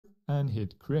and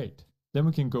hit create. Then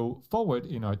we can go forward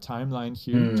in our timeline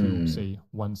here to say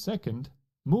 1 second,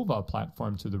 move our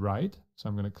platform to the right. So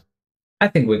I'm going to... I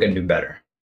think we're going to do better.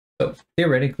 So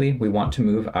theoretically, we want to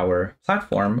move our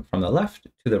platform from the left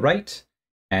to the right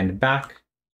and back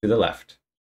to the left.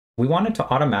 We want it to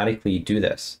automatically do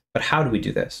this, but how do we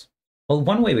do this? Well,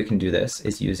 one way we can do this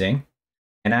is using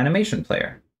an animation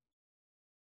player.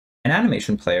 An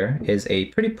animation player is a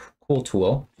pretty cool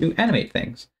tool to animate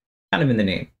things, kind of in the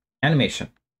name, animation.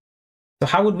 So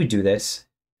how would we do this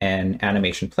in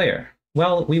animation player?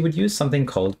 Well, we would use something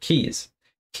called keys.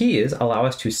 Keys allow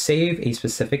us to save a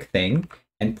specific thing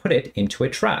and put it into a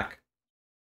track.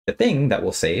 The thing that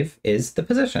we'll save is the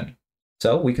position.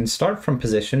 So we can start from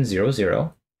position 0,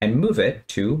 0 and move it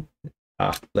to,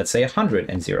 let's say 100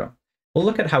 and 0. We'll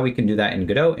look at how we can do that in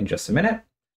Godot in just a minute.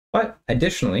 But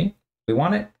additionally, we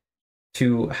want it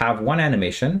to have one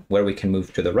animation where we can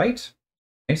move to the right.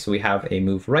 Okay, so we have a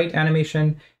move right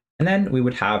animation, and then we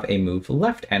would have a move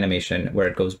left animation where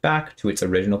it goes back to its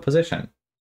original position.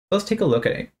 Let's take a look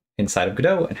at it inside of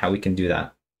Godot and how we can do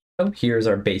that. So here's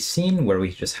our base scene where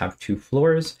we just have 2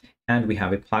 floors and we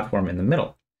have a platform in the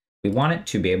middle. We want it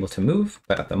to be able to move,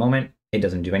 but at the moment it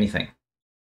doesn't do anything.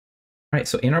 All right,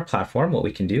 so in our platform, what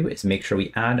we can do is make sure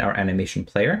we add our animation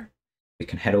player. We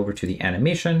can head over to the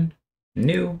animation,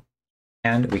 new,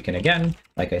 and we can again,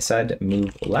 like I said,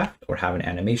 move left or have an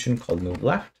animation called move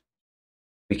left.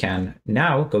 We can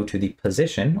now go to the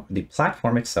position, the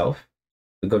platform itself.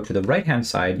 We go to the right-hand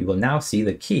side, you will now see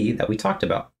the key that we talked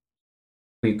about.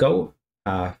 We go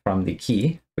from the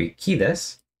key, we key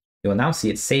this, you will now see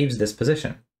it saves this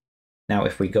position. Now,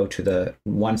 if we go to the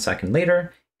 1 second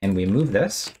later and we move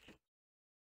this,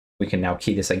 we can now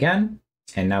key this again.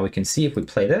 And now we can see if we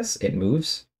play this, it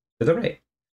moves to the right.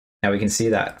 Now we can see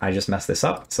that I just messed this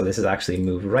up. So this is actually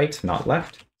move right, not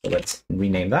left. So let's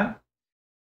rename that.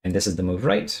 And this is the move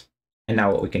right. And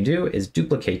now what we can do is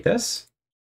duplicate this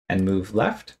and move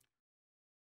left.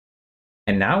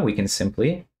 And now we can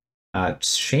simply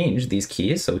change these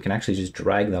keys. So we can actually just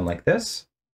drag them like this,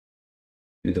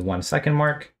 do the 1 second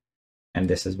mark. And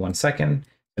this is 1 second.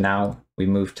 So now we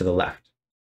move to the left.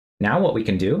 Now what we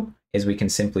can do is we can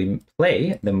simply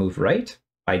play the move right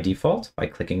by default by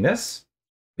clicking this.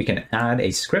 We can add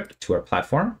a script to our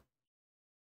platform.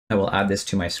 I will add this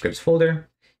to my scripts folder.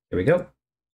 Here we go.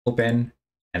 Open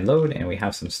and load, and we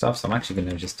have some stuff. So I'm actually going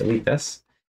to just delete this.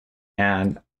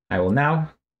 And I will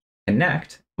now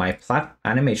connect my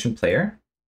animation player.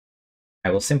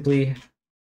 I will simply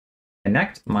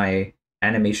connect my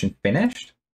animation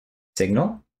finished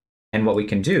signal. And what we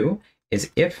can do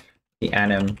is if the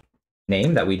anim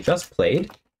name that we just played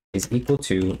is equal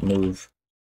to move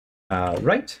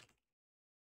right,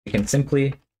 we can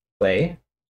simply play.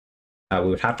 We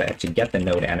would have to actually get the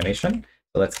node animation.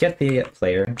 So let's get the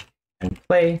player and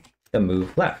play the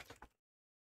move left.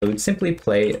 So we'd simply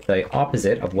play the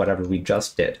opposite of whatever we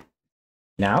just did.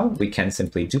 Now we can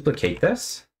simply duplicate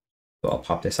this. So I'll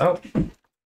pop this out and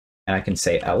I can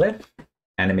say elif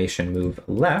animation move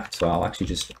left. So I'll actually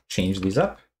just change these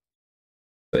up.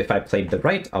 So if I played the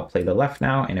right, I'll play the left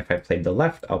now. And if I played the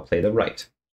left, I'll play the right.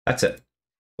 That's it.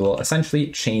 We'll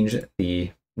essentially change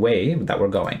the way that we're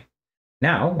going.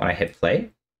 Now, when I hit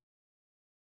play,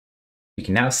 you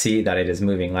can now see that it is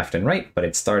moving left and right, but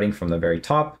it's starting from the very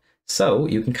top. So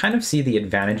you can kind of see the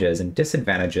advantages and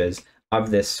disadvantages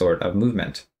of this sort of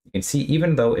movement. You can see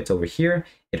even though it's over here,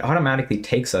 it automatically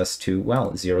takes us to,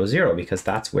 well, 0, 0, because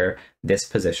that's where this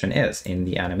position is in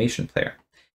the animation player.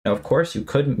 Now, of course, you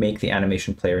could make the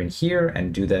animation player in here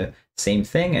and do the same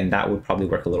thing, and that would probably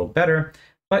work a little better,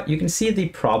 but you can see the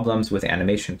problems with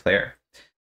animation player.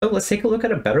 So let's take a look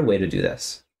at a better way to do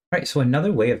this. All right, so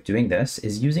another way of doing this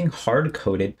is using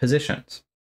hard-coded positions.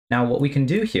 Now, what we can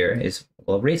do here is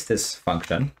we'll erase this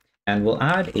function, and we'll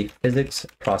add a physics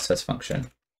process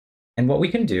function. And what we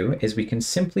can do is we can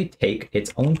simply take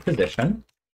its own position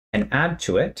and add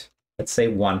to it, let's say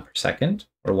 1 per second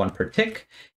or 1 per tick,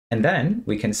 and then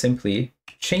we can simply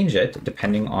change it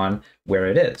depending on where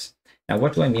it is. Now,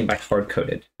 what do I mean by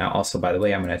hard-coded? Now, also, by the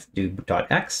way, I'm going to do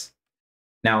 .x.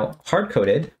 Now,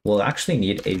 hard-coded will actually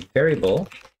need a variable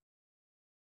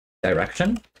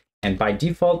direction. And by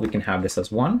default, we can have this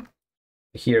as 1.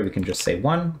 Here, we can just say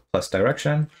 1 plus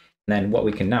direction. And then what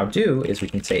we can now do is we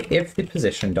can say if the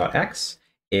position.x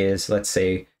is, let's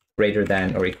say, greater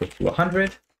than or equal to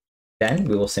 100, then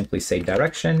we will simply say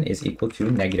direction is equal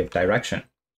to negative direction.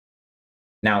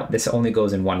 Now, this only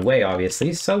goes in one way,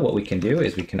 obviously. So what we can do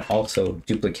is we can also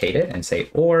duplicate it and say,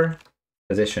 or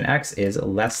position x is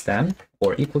less than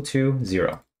or equal to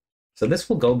 0. So this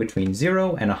will go between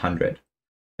 0 and 100.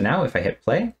 So now if I hit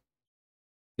play,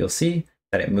 you'll see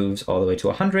that it moves all the way to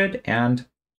 100 and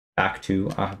back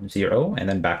to 0 and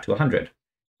then back to 100.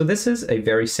 So this is a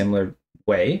very similar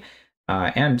way,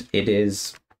 and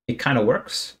it kind of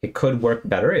works. It could work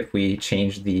better if we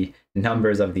change the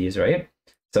numbers of these, right?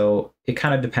 So it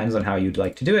kind of depends on how you'd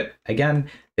like to do it. Again,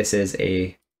 this is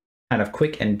a kind of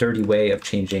quick and dirty way of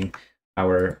changing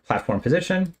our platform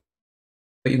position.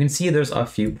 But you can see there's a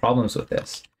few problems with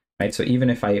this, right? So even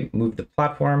if I move the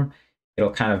platform,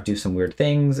 it'll kind of do some weird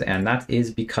things, and that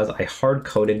is because I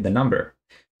hard-coded the number.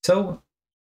 So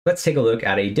let's take a look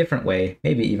at a different way,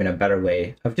 maybe even a better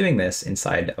way of doing this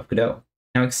inside of Godot.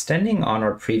 Now, extending on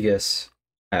our previous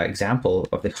example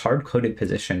of the hard-coded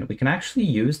position, we can actually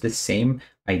use the same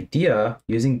idea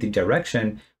using the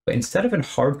direction, but instead of a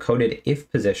hard-coded if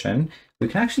position, we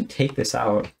can actually take this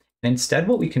out. And instead,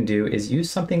 what we can do is use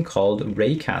something called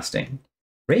raycasting.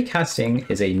 Raycasting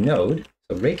is a node,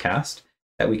 so raycast,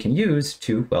 that we can use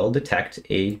to, well, detect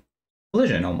a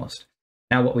collision almost.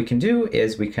 Now, what we can do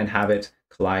is we can have it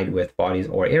collide with bodies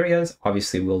or areas.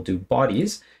 Obviously, we'll do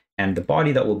bodies, and the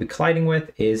body that we'll be colliding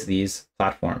with is these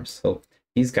platforms. So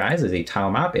these guys is a tile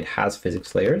map. It has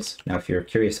physics layers. Now, if you're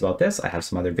curious about this, I have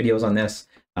some other videos on this.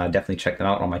 Definitely check them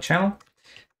out on my channel.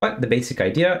 But the basic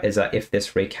idea is that if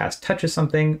this raycast touches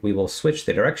something, we will switch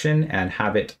the direction and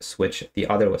have it switch the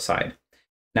other side.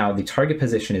 Now, the target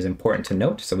position is important to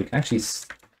note. So we can actually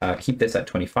keep this at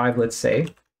 25, let's say.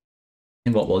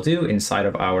 And what we'll do inside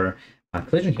of our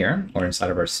collision here, or inside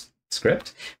of our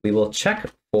script, we will check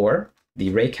for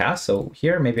the raycast. So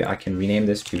here, maybe I can rename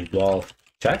this to wall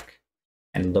check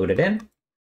and load it in.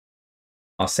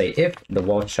 I'll say if the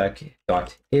wall check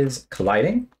dot is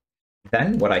colliding,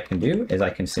 then what I can do is I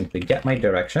can simply get my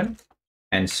direction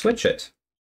and switch it.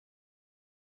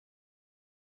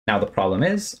 Now the problem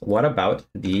is, what about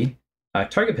the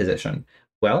target position?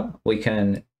 Well, we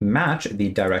can match the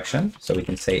direction. So we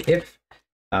can say if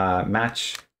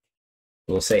match,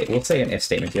 we'll say an if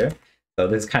statement here. So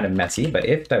this is kind of messy, but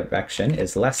if direction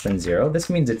is less than 0, this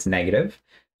means it's negative.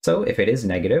 So if it is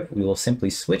negative, we will simply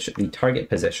switch the target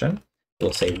position.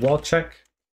 We'll say wall check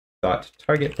dot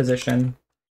target position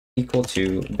equal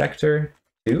to vector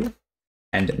 2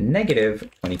 and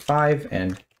negative 25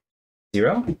 and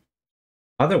 0.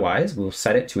 Otherwise, we'll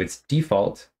set it to its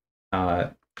default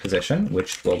position,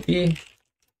 which will be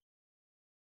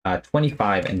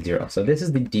 25 and 0. So this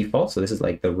is the default. So this is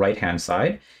like the right-hand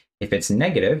side. If it's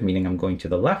negative, meaning I'm going to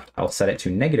the left, I'll set it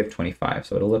to negative 25.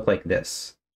 So it'll look like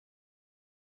this.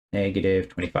 Negative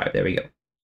 25. There we go.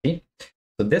 See?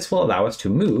 So this will allow us to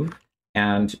move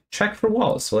and check for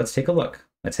walls. So let's take a look.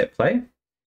 Let's hit play.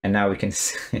 And now we can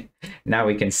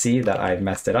see, that I've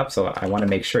messed it up. So I want to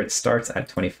make sure it starts at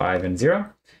 25 and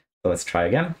 0. So let's try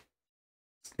again.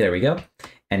 There we go.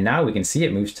 And now we can see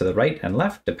it moves to the right and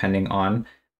left depending on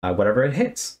whatever it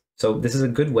hits. So this is a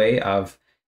good way of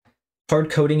hard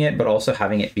coding it, but also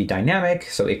having it be dynamic.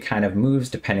 So it kind of moves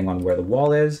depending on where the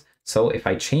wall is. So if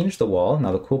I change the wall,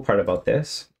 now the cool part about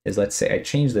this is, let's say I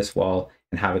change this wall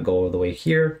and have it go all the way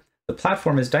here. The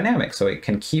platform is dynamic, so it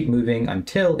can keep moving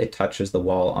until it touches the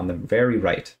wall on the very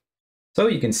right. So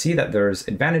you can see that there's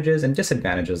advantages and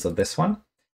disadvantages of this one.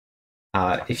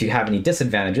 If you have any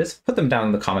disadvantages, put them down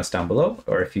in the comments down below,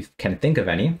 or if you can think of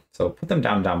any. So put them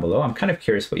down below. I'm kind of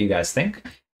curious what you guys think.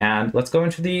 And let's go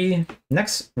into the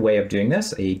next way of doing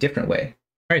this, a different way.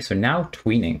 All right, so now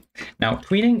tweening. Now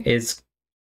tweening is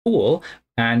cool,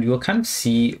 and you'll kind of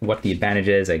see what the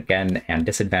advantages, again, and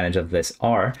disadvantage of this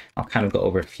are. I'll kind of go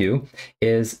over a few.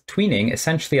 Is tweening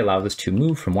essentially allows us to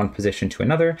move from one position to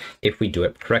another if we do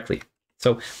it correctly.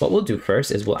 So what we'll do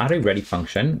first is we'll add a ready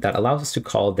function that allows us to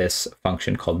call this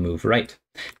function called move right.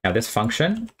 Now this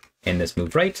function in this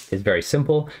move right is very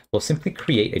simple. We'll simply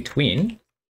create a tween.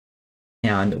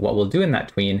 And what we'll do in that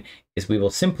tween is we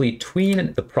will simply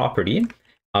tween the property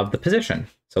of the position.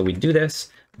 So we do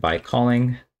this by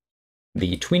calling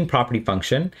the tween property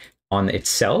function on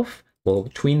itself. We'll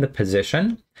tween the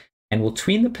position, and we'll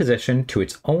tween the position to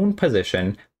its own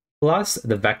position plus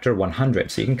the vector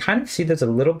 100. So you can kind of see there's a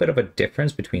little bit of a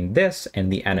difference between this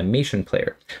and the animation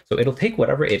player. So it'll take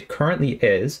whatever it currently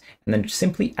is and then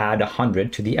simply add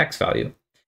 100 to the X value.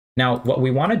 Now, what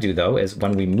we want to do though is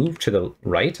when we move to the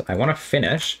right, I want to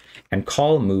finish and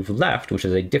call move left, which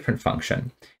is a different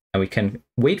function. And we can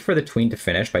wait for the tween to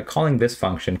finish by calling this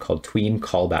function called tween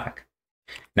callback.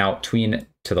 Now, tween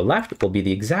to the left will be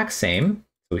the exact same.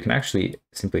 So we can actually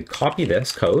simply copy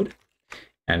this code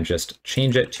and just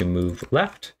change it to move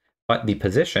left, but the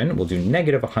position will do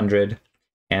negative 100,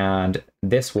 and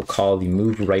this will call the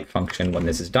move right function when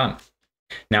this is done.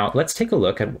 Now, let's take a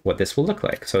look at what this will look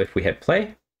like. So if we hit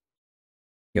play,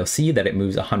 you'll see that it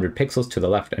moves 100 pixels to the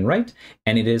left and right,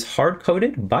 and it is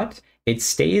hard-coded, but it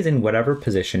stays in whatever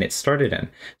position it started in.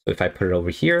 So if I put it over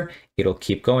here, it'll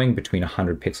keep going between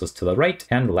 100 pixels to the right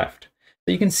and left.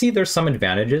 So you can see there's some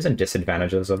advantages and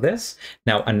disadvantages of this.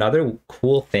 Now, another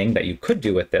cool thing that you could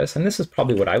do with this, and this is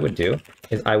probably what I would do,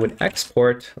 is I would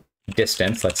export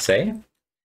distance, let's say,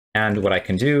 and what I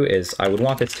can do is I would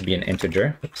want this to be an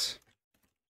integer. Oops. So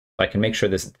I can make sure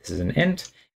this is an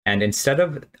int, and instead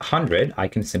of 100, I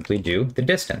can simply do the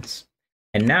distance.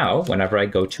 And now, whenever I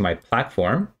go to my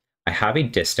platform, I have a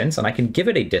distance, and I can give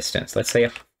it a distance, let's say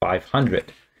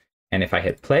 500. And if I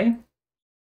hit play,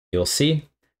 you'll see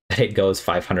that it goes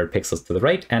 500 pixels to the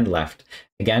right and left.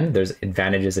 Again, there's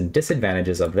advantages and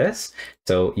disadvantages of this.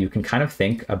 So you can kind of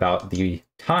think about the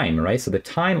time, right? So the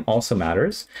time also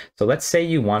matters. So let's say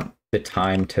you want the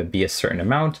time to be a certain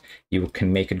amount. You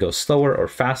can make it go slower or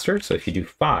faster. So if you do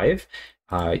 5,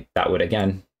 that would,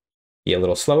 again, be a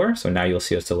little slower. So now you'll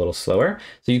see it's a little slower.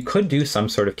 So you could do some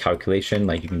sort of calculation,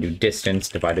 like you can do distance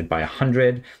divided by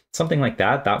 100, something like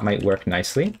that. That might work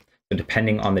nicely. So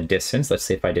depending on the distance, let's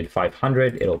say if I did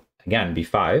 500, it'll, again, be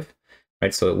 5,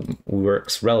 right? So it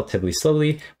works relatively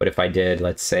slowly. But if I did,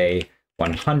 let's say,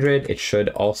 100, it should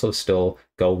also still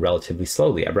go relatively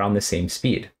slowly, around the same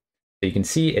speed. So you can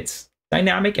see it's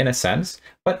dynamic in a sense,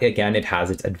 but again, it has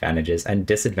its advantages and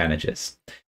disadvantages.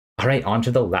 All right, on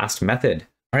to the last method.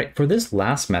 All right, for this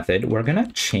last method, we're going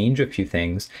to change a few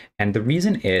things. And the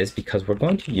reason is because we're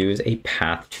going to use a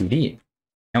path 2D.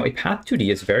 Now, a path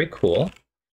 2D is very cool,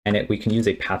 and we can use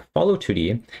a path follow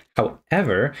 2D.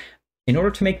 However, in order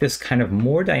to make this kind of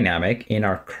more dynamic in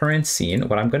our current scene,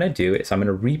 what I'm going to do is I'm going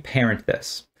to reparent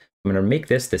this. I'm going to make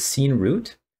this the scene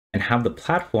root and have the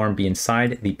platform be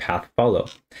inside the path follow.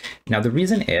 Now, the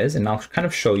reason is, and I'll kind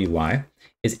of show you why,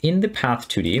 is in the path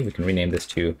 2D, we can rename this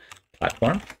to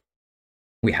platform,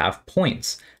 we have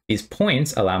points. These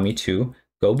points allow me to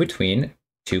go between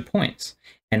 2 points.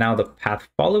 And now the path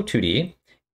follow 2D,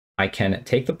 I can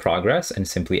take the progress and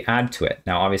simply add to it.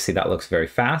 Now, obviously that looks very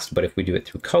fast, but if we do it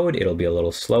through code, it'll be a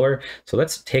little slower. So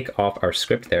let's take off our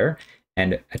script there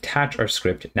and attach our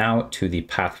script now to the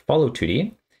path follow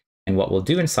 2D. And what we'll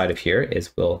do inside of here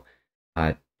is we'll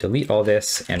delete all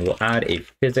this and we'll add a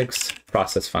physics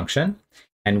process function.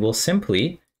 And we'll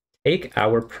simply take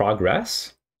our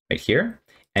progress right here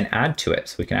and add to it.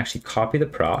 So we can actually copy the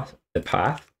path,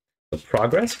 the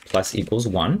progress plus equals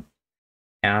 1.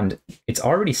 And it's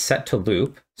already set to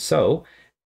loop. So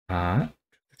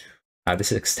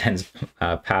this extends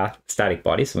path static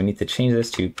body. So we need to change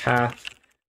this to path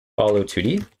follow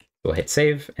 2D. We'll hit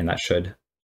save and that should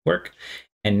work.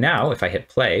 And now if I hit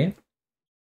play,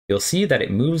 you'll see that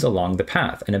it moves along the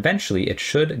path. And eventually it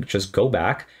should just go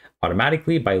back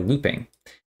automatically by looping.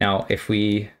 Now,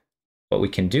 what we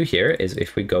can do here is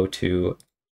if we go to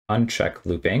uncheck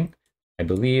looping, I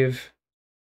believe.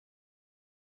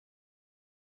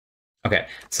 Okay,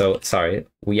 so sorry,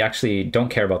 we actually don't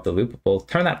care about the loop. We'll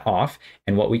turn that off.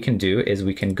 And what we can do is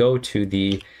we can go to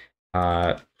the,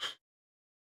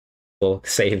 we'll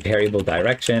say variable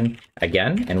direction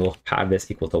again, and we'll have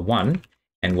this equal to 1.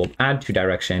 And we'll add to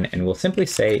direction, and we'll simply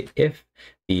say if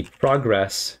the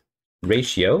progress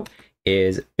ratio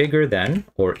is bigger than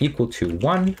or equal to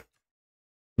 1,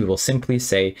 we will simply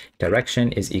say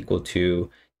direction is equal to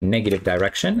negative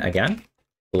direction again.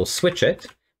 We'll switch it,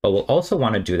 but we'll also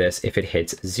want to do this if it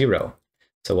hits 0.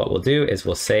 So what we'll do is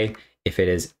we'll say if it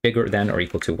is bigger than or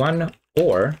equal to 1,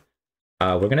 or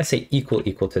we're going to say equal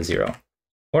to 0.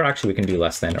 Or actually we can do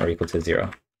less than or equal to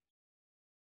 0.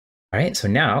 All right, so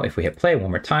now if we hit play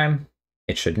one more time,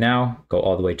 it should now go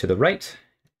all the way to the right,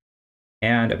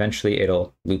 and eventually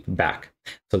it'll loop back.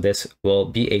 So this will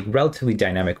be a relatively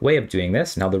dynamic way of doing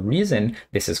this. Now, the reason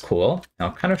this is cool, and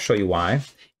I'll kind of show you why,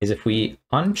 is if we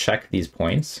uncheck these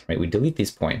points, right, we delete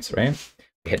these points, right?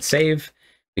 We hit save,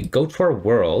 we go to our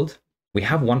world, we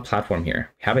have one platform here.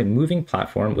 We have a moving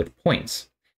platform with points.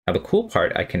 Now, the cool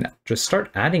part, I can just start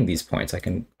adding these points. I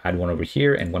can add one over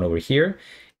here and one over here.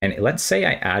 And let's say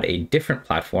I add a different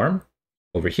platform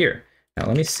over here. Now,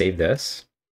 let me save this.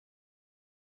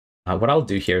 What I'll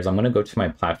do here is I'm going to go to my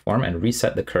platform and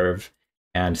reset the curve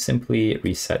and simply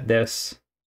reset this.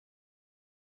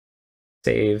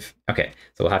 Save. Okay,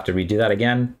 so we'll have to redo that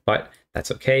again, but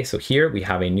that's okay. So here we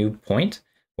have a new point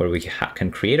where we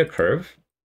can create a curve.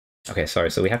 Okay, sorry.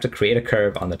 So we have to create a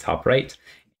curve on the top right.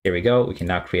 Here we go. We can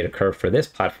now create a curve for this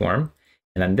platform.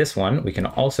 And then this one, we can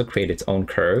also create its own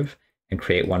curve and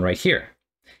create one right here.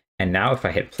 And now if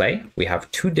I hit play, we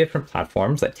have 2 different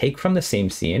platforms that take from the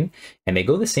same scene and they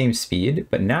go the same speed,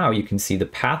 but now you can see the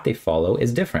path they follow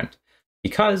is different.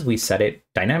 because we set it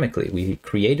dynamically. We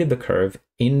created the curve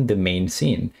in the main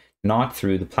scene, not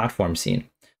through the platform scene.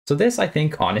 So this, I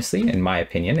think, honestly, in my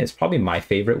opinion, is probably my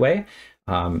favorite way.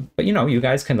 But you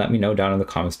guys can let me know down in the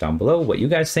comments down below what you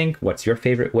guys think. What's your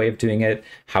favorite way of doing it?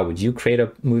 How would you create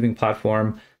a moving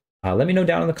platform? Let me know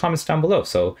down in the comments down below.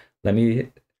 So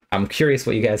I'm curious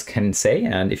what you guys can say.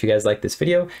 And if you guys like this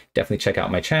video, definitely check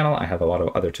out my channel. I have a lot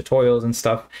of other tutorials and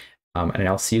stuff. And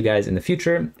I'll see you guys in the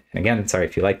future. And again, sorry,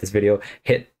 if you like this video,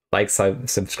 hit like,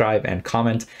 subscribe, and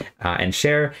comment, and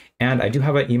share. And I do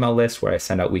have an email list where I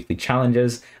send out weekly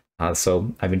challenges.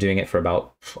 So I've been doing it for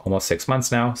about almost 6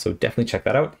 months now. So definitely check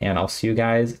that out. And I'll see you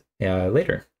guys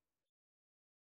later.